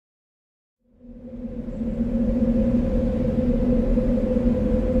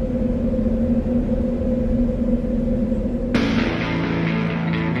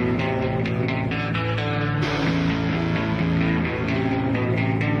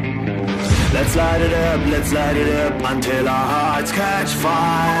Let's light it up until our hearts catch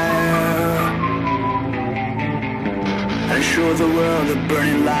fire, and show the world a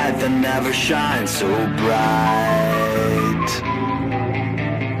burning light that never shines so bright.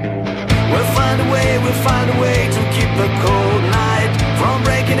 We'll find a way to keep the cold night from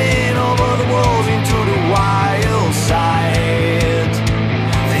breaking in over the walls into the wild side.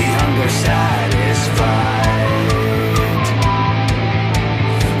 The hunger satisfied.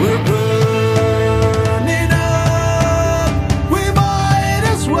 We're burning up. We might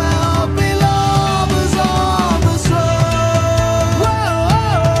as well be lovers on the sun. Whoa,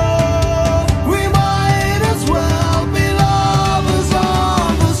 we might as well be lovers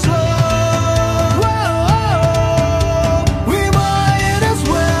on the sun. Whoa, we might as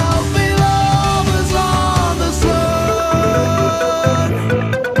well be lovers on the sun.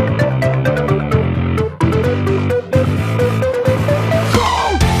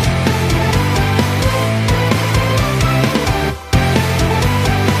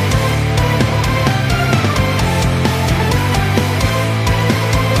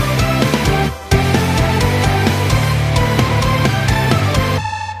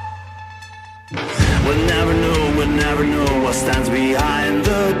 We'll never know what stands behind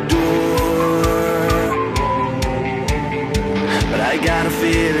the door, but I got a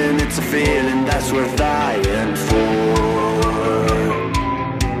feeling, it's a feeling that's worth dying for.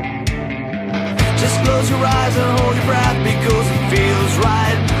 Just close your eyes and hold your breath because it feels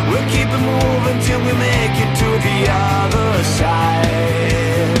right. We'll keep it moving till we make it to the other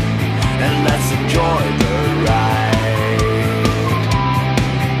side, and let's enjoy the ride.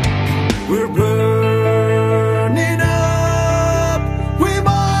 We're burning up. We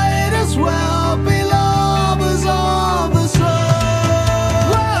might as well be lovers on the sun.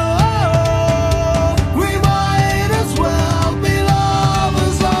 Whoa, we might as well be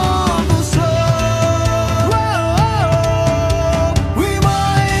lovers on the sun. Whoa, we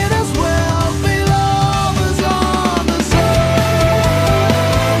might as well be lovers on the sun.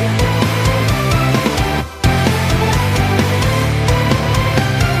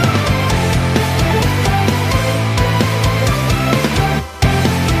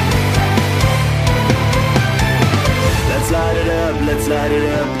 Let's light it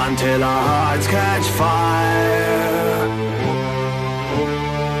up until our hearts catch fire,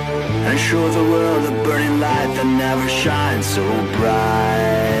 and show the world a burning light that never shines so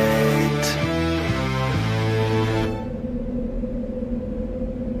bright.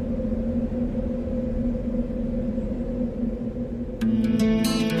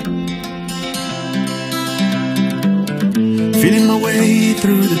 Feeling my way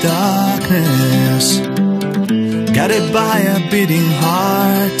through the darkness, guided by a beating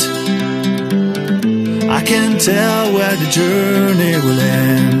heart. I can't tell where the journey will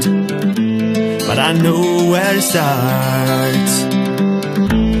end, but I know where it starts.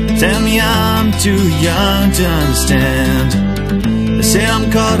 Tell me I'm too young to understand. They say I'm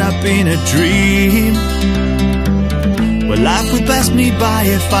caught up in a dream. Well, life will pass me by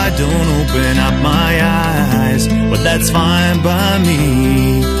if I don't open up my eyes, but that's fine by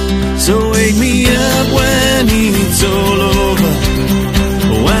me. So wake me up when it's all over,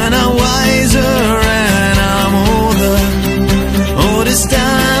 when I'm wiser and I'm older. All this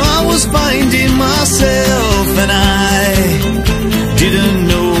time I was finding myself and I didn't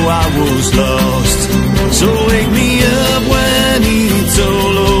know I was lost. So wake me up when it's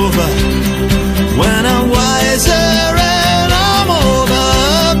all over, when I'm wiser and I'm older.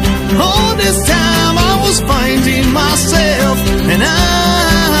 All this time I was finding myself and I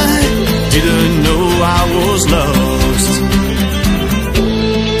didn't know I was lost.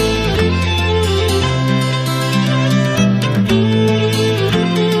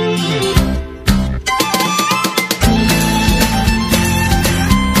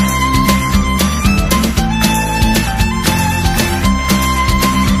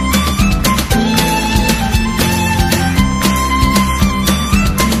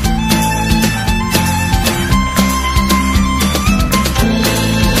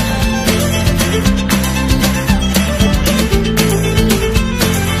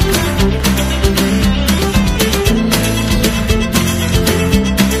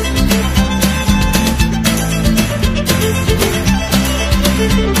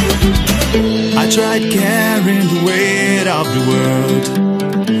 Tried carrying the weight of the world,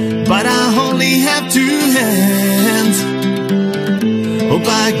 but I only have two hands. Hope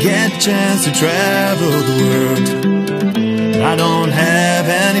I get a chance to travel the world. I don't have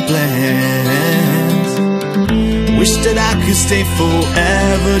any plans. Wish that I could stay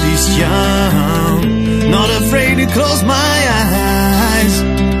forever this young, not afraid to close my eyes.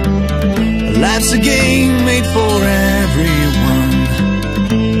 Life's a game made for everyone,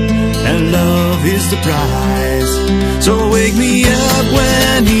 and love is the prize. So wake me up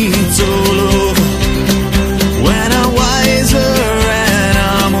when it's all over, when I'm wiser and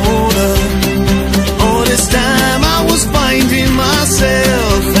I'm older. All this time I was finding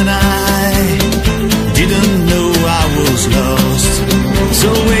myself, and I didn't know I was lost. So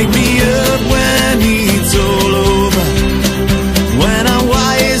wake me up when it's all over, when I'm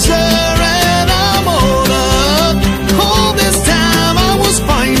wiser and I'm older. All this time I was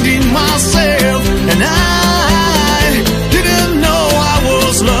finding myself, and I didn't know I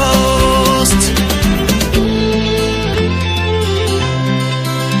was lost.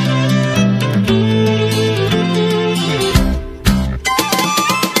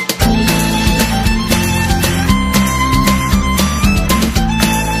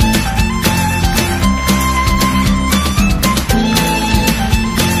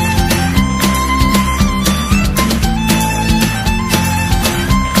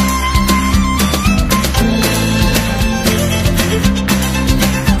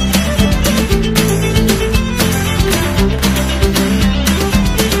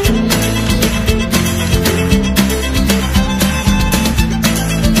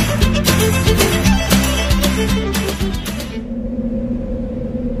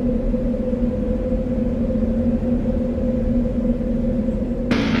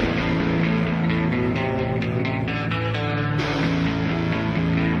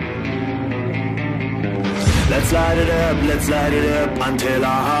 Let's light it up until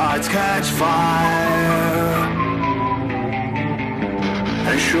our hearts catch fire,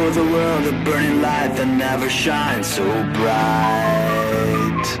 and show the world a burning light that never shines so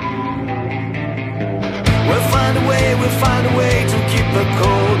bright. We'll find a way to keep the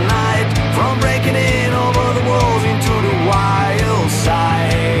cold night from breaking in over the walls into the wild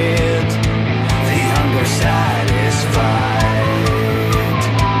side. The hunger satisfied.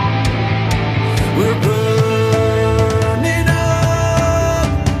 We're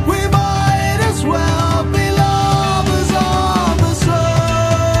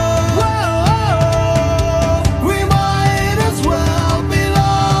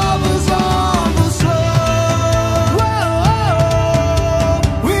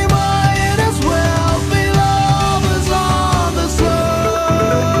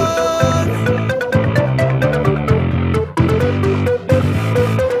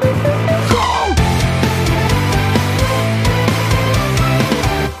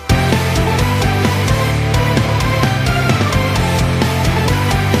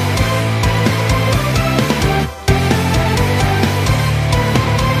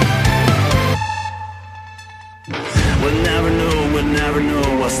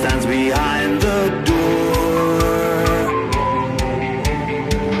stands behind the door,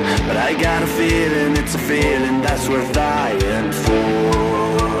 but I got a feeling, it's a feeling that's worth dying for.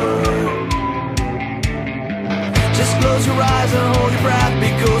 Just close your eyes and hold your breath,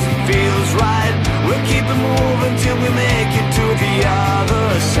 because it feels right. We'll keep it moving till we make it to the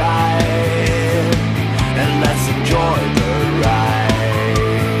other side, and let's enjoy the ride.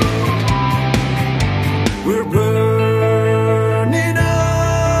 We're burning up.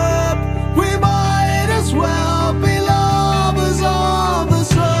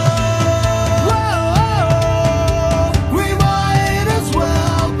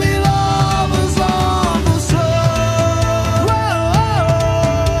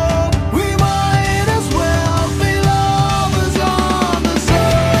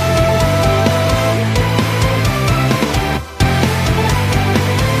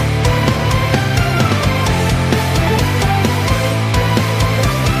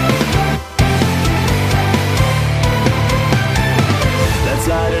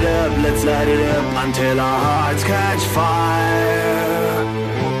 Let's light it up until our hearts catch fire,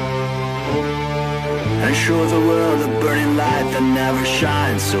 and show the world a burning light that never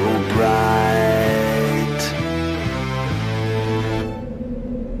shines so bright.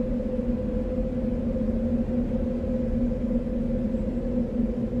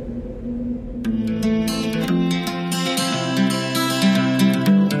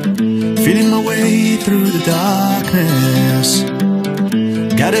 Feeling my way through the darkness,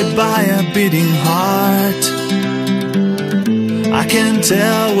 guided by a beating heart. I can't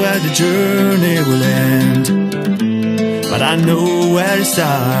tell where the journey will end, but I know where it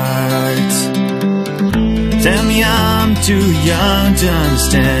starts. Tell me I'm too young to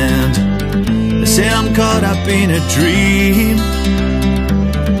understand. They say I'm caught up in a dream.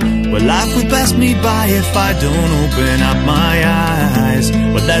 Well, life will pass me by if I don't open up my eyes.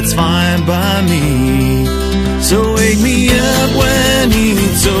 Well, that's fine by me. So wake me up when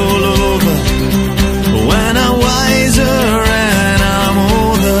it's all over,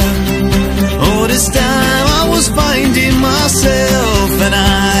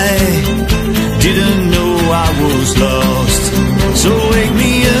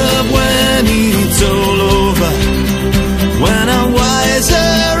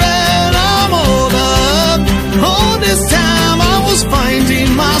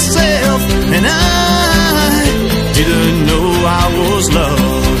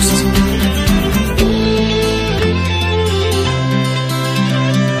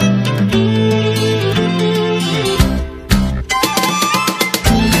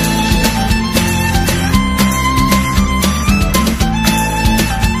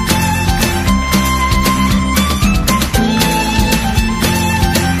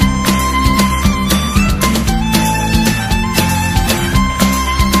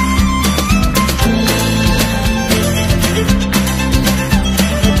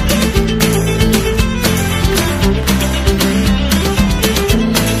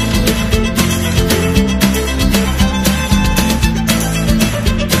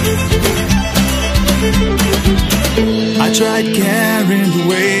 the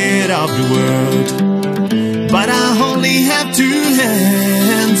weight of the world, but I only have 2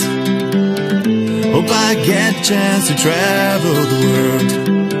 hands. Hope I get a chance to travel the world,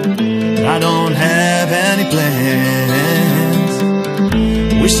 but I don't have any plans.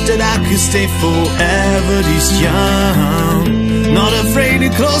 Wish that I could stay forever this young, not afraid to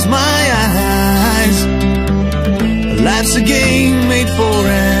close my eyes. Life's a game made for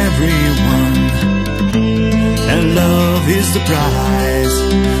everyone, and love is the prize.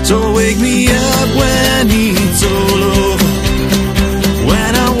 So wake me up when it's all over,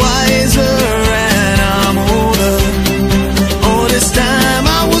 when I'm wiser and I'm older. All this time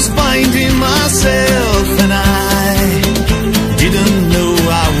I was finding myself, and I didn't know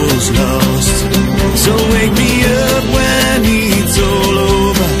I was lost. So wake me up when it's all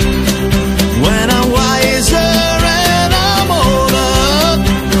over, when I'm wiser and I'm older.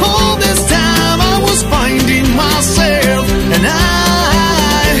 All this time I was finding myself, and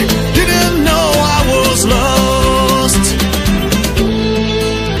I didn't know I was lost.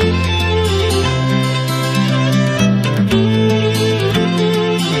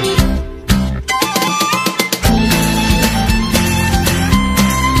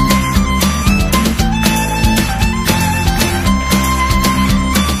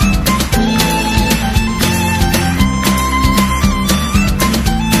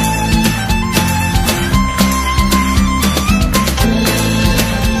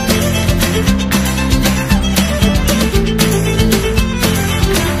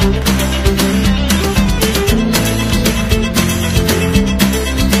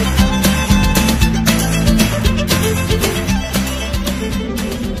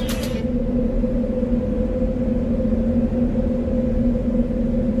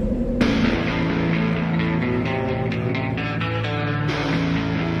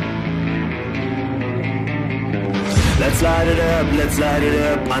 Let's light it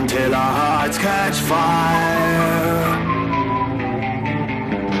up until our hearts catch fire,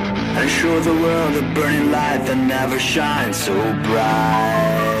 and show the world a burning light that never shines so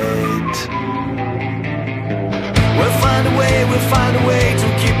bright. We'll find a way to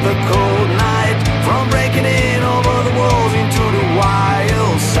keep the cold night from breaking in over the walls into the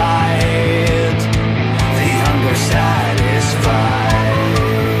wild side. The hunger satisfied.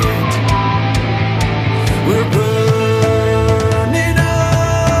 We're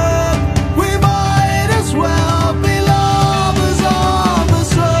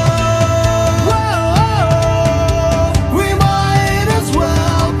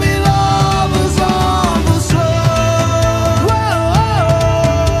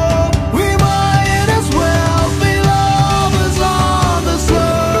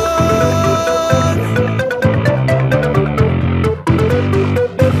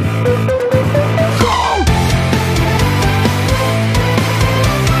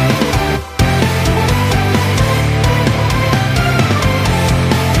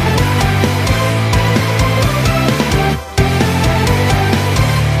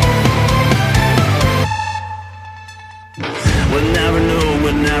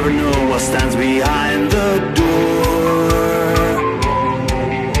stands behind the door,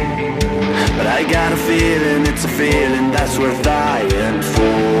 but I got a feeling, it's a feeling that's worth dying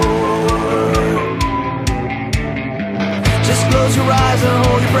for. Just close your eyes and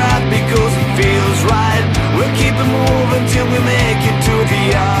hold your breath, because it feels right. We'll keep it moving till we make it to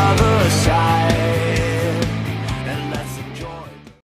the end.